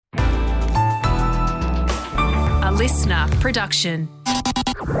listener production.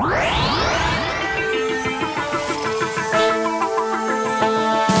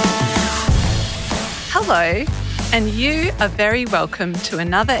 Hello, and you are very welcome to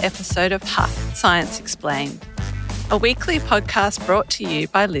another episode of Huff Science Explained, a weekly podcast brought to you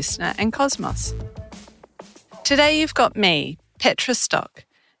by Listener and Cosmos. Today you've got me, Petra Stock,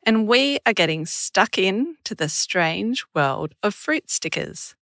 and we are getting stuck in to the strange world of fruit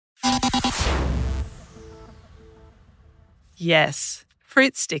stickers. Yes,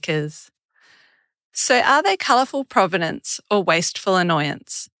 fruit stickers. So are they colourful provenance or wasteful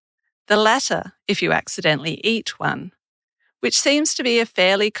annoyance? The latter, if you accidentally eat one, which seems to be a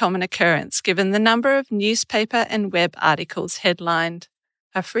fairly common occurrence given the number of newspaper and web articles headlined,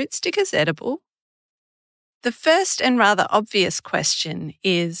 "Are fruit stickers edible?" The first and rather obvious question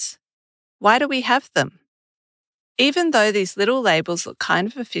is, why do we have them? Even though these little labels look kind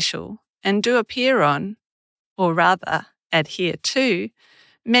of official and do appear on, or rather adhere to,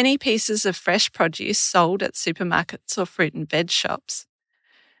 many pieces of fresh produce sold at supermarkets or fruit and veg shops,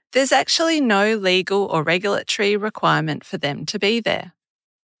 there's actually no legal or regulatory requirement for them to be there.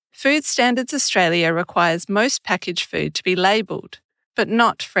 Food Standards Australia requires most packaged food to be labelled, but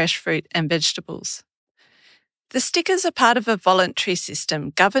not fresh fruit and vegetables. The stickers are part of a voluntary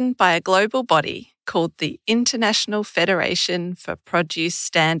system governed by a global body called the International Federation for Produce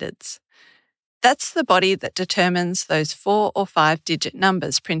Standards. That's the body that determines those 4 or 5-digit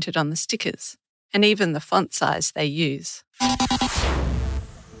numbers printed on the stickers, and even the font size they use.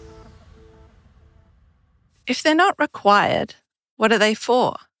 If they're not required, what are they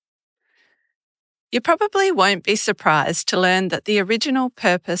for? You probably won't be surprised to learn that the original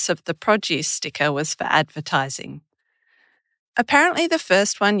purpose of the produce sticker was for advertising. Apparently the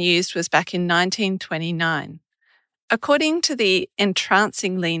first one used was back in 1929. According to the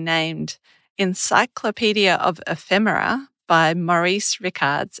entrancingly named Encyclopedia of Ephemera by Maurice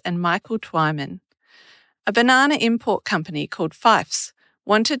Ricards and Michael Twyman, a banana import company called Fifes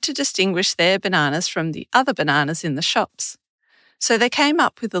wanted to distinguish their bananas from the other bananas in the shops. So they came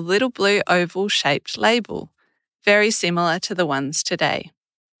up with a little blue oval-shaped label, very similar to the ones today.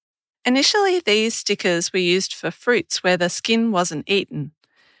 Initially, these stickers were used for fruits where the skin wasn't eaten,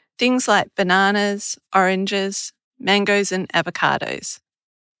 things like bananas, oranges, mangoes and avocados.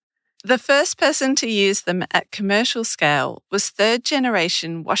 The first person to use them at commercial scale was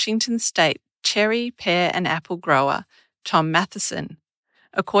third-generation Washington State cherry, pear and apple grower Tom Matheson,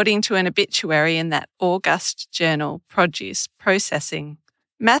 according to an obituary in that august journal Produce Processing.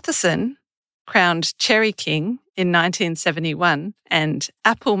 Matheson, crowned Cherry King in 1971 and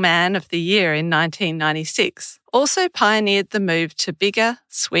Apple Man of the Year in 1996, also pioneered the move to bigger,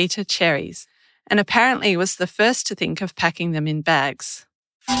 sweeter cherries, and apparently was the first to think of packing them in bags.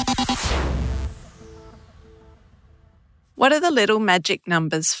 What are the little magic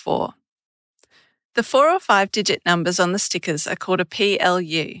numbers for? The 4 or 5-digit numbers on the stickers are called a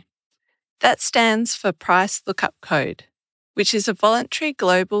PLU. That stands for Price Lookup Code, which is a voluntary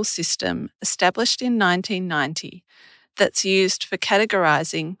global system established in 1990 that's used for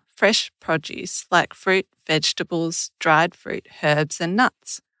categorising fresh produce like fruit, vegetables, dried fruit, herbs and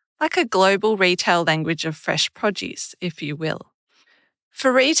nuts, like a global retail language of fresh produce, if you will.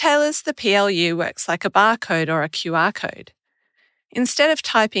 For retailers, the PLU works like a barcode or a QR code. Instead of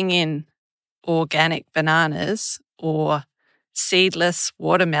typing in organic bananas or seedless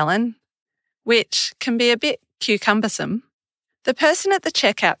watermelon, which can be a bit cucumbersome, the person at the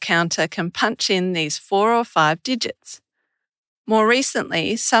checkout counter can punch in these 4 or 5 digits. More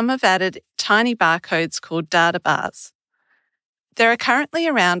recently, some have added tiny barcodes called data bars. There are currently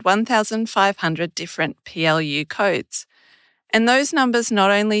around 1,500 different PLU codes, and those numbers not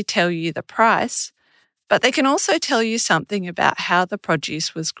only tell you the price, but they can also tell you something about how the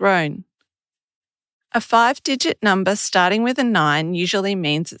produce was grown. A 5-digit number starting with a 9 usually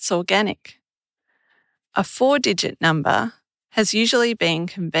means it's organic. A 4-digit number has usually been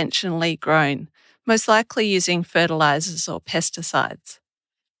conventionally grown, most likely using fertilisers or pesticides.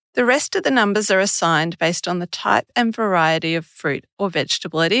 The rest of the numbers are assigned based on the type and variety of fruit or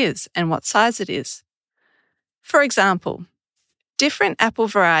vegetable it is and what size it is. For example, different apple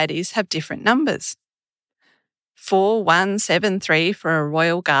varieties have different numbers. 4173 for a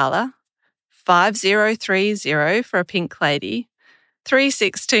Royal Gala, 5030 for a Pink Lady,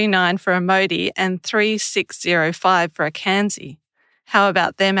 3629 for a Modi and 3605 for a Kanzi. How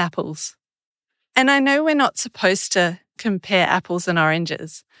about them apples? And I know we're not supposed to compare apples and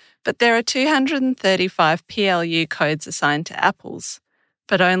oranges, but there are 235 PLU codes assigned to apples,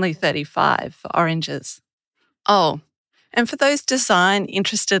 but only 35 for oranges. Oh, and for those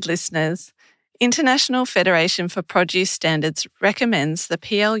design-interested listeners, International Federation for Produce Standards recommends the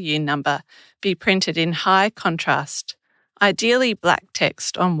PLU number be printed in high contrast, ideally black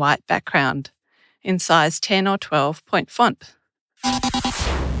text on white background, in size 10 or 12 point font.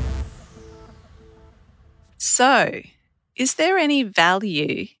 So, is there any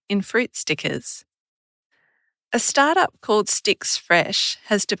value in fruit stickers? A startup called Sticks Fresh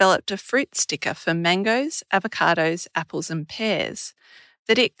has developed a fruit sticker for mangoes, avocados, apples and pears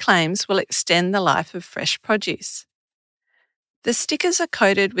that it claims will extend the life of fresh produce. The stickers are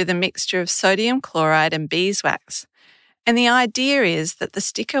coated with a mixture of sodium chloride and beeswax, and the idea is that the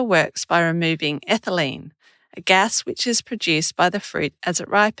sticker works by removing ethylene, a gas which is produced by the fruit as it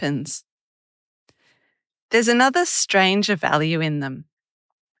ripens. There's another stranger value in them.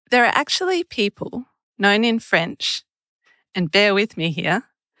 There are actually people known in French, and bear with me here,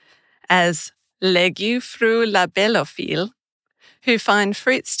 as les labellophiles, who find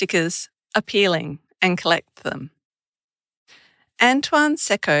fruit stickers appealing and collect them. Antoine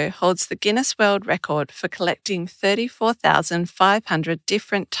Seco holds the Guinness World Record for collecting 34,500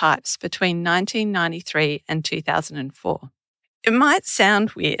 different types between 1993 and 2004. It might sound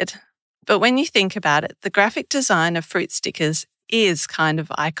weird, but when you think about it, the graphic design of fruit stickers is kind of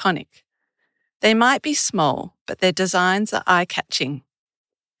iconic. They might be small, but their designs are eye-catching.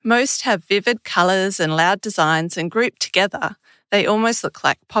 Most have vivid colours and loud designs, and grouped together, they almost look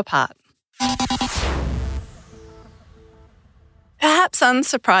like pop art. Perhaps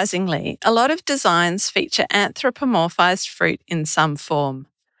unsurprisingly, a lot of designs feature anthropomorphised fruit in some form,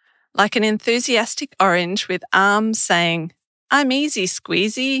 like an enthusiastic orange with arms saying, "I'm easy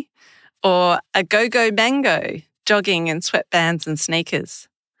squeezy," or a go-go mango jogging in sweatbands and sneakers.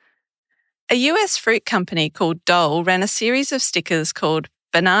 A US fruit company called Dole ran a series of stickers called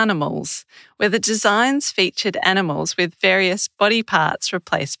Bananimals, where the designs featured animals with various body parts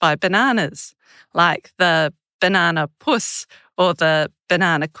replaced by bananas, like the banana puss or the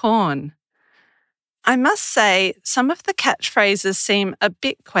banana corn. I must say, some of the catchphrases seem a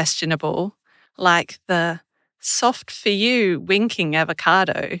bit questionable, like the soft for you winking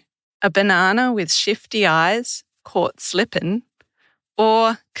avocado, a banana with shifty eyes, caught slippin',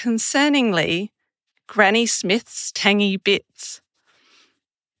 or, concerningly, Granny Smith's tangy bits.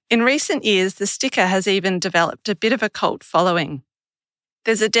 In recent years, the sticker has even developed a bit of a cult following.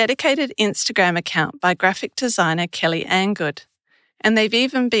 There's a dedicated Instagram account by graphic designer Kelly Angood, and they've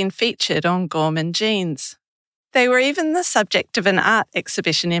even been featured on Gorman Jeans. They were even the subject of an art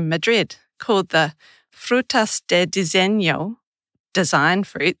exhibition in Madrid called the Frutas de Diseño, Design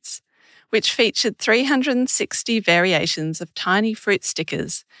Fruits, which featured 360 variations of tiny fruit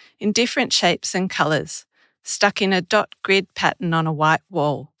stickers in different shapes and colours, stuck in a dot grid pattern on a white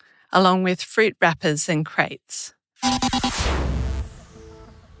wall, along with fruit wrappers and crates.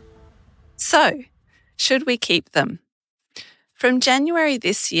 So, should we keep them? From January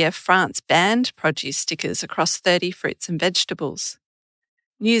this year, France banned produce stickers across 30 fruits and vegetables.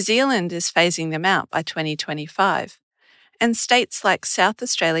 New Zealand is phasing them out by 2025. And states like South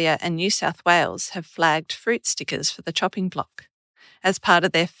Australia and New South Wales have flagged fruit stickers for the chopping block as part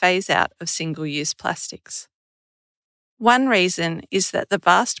of their phase-out of single-use plastics. One reason is that the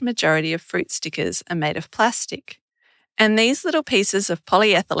vast majority of fruit stickers are made of plastic, and these little pieces of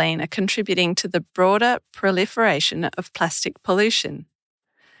polyethylene are contributing to the broader proliferation of plastic pollution.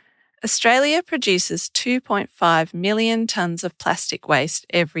 Australia produces 2.5 million tonnes of plastic waste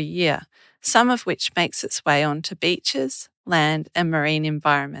every year, some of which makes its way onto beaches, land and marine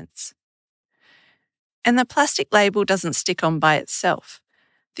environments. And the plastic label doesn't stick on by itself.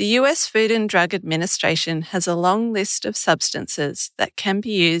 The US Food and Drug Administration has a long list of substances that can be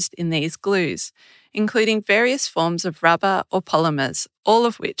used in these glues, including various forms of rubber or polymers, all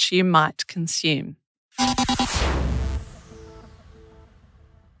of which you might consume.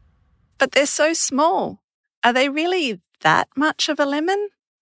 But they're so small. Are they really that much of a lemon?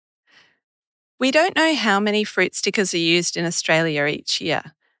 We don't know how many fruit stickers are used in Australia each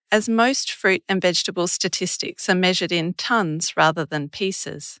year, as most fruit and vegetable statistics are measured in tonnes rather than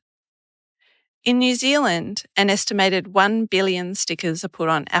pieces. In New Zealand, an estimated 1 billion stickers are put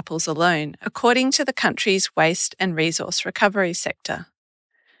on apples alone, according to the country's waste and resource recovery sector.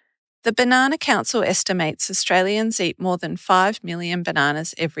 The Banana Council estimates Australians eat more than 5 million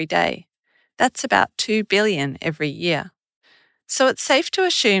bananas every day. That's about 2 billion every year. So it's safe to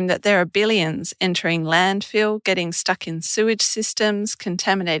assume that there are billions entering landfill, getting stuck in sewage systems,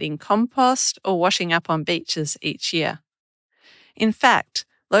 contaminating compost, or washing up on beaches each year. In fact,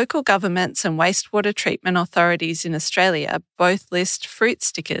 local governments and wastewater treatment authorities in Australia both list fruit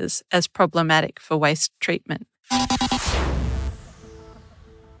stickers as problematic for waste treatment.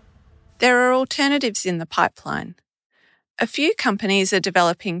 There are alternatives in the pipeline. A few companies are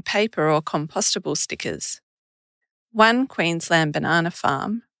developing paper or compostable stickers. One Queensland banana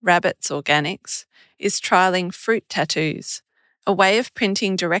farm, Rabbits Organics, is trialling fruit tattoos, a way of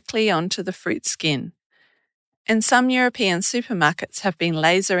printing directly onto the fruit skin. And some European supermarkets have been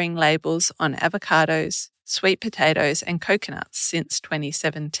lasering labels on avocados, sweet potatoes and coconuts since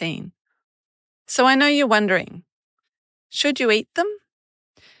 2017. So I know you're wondering, should you eat them?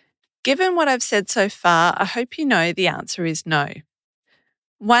 Given what I've said so far, I hope you know the answer is no.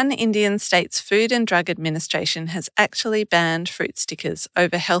 One Indian state's Food and Drug Administration has actually banned fruit stickers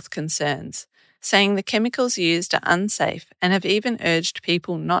over health concerns, saying the chemicals used are unsafe and have even urged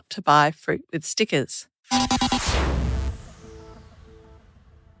people not to buy fruit with stickers.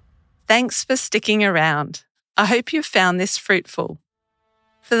 Thanks for sticking around. I hope you've found this fruitful.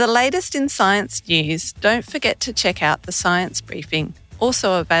 For the latest in science news, don't forget to check out the Science Briefing,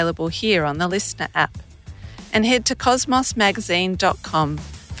 also available here on the Listener app. And head to cosmosmagazine.com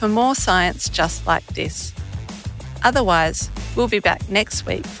for more science just like this. Otherwise, we'll be back next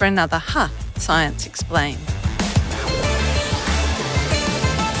week for another Science Explained.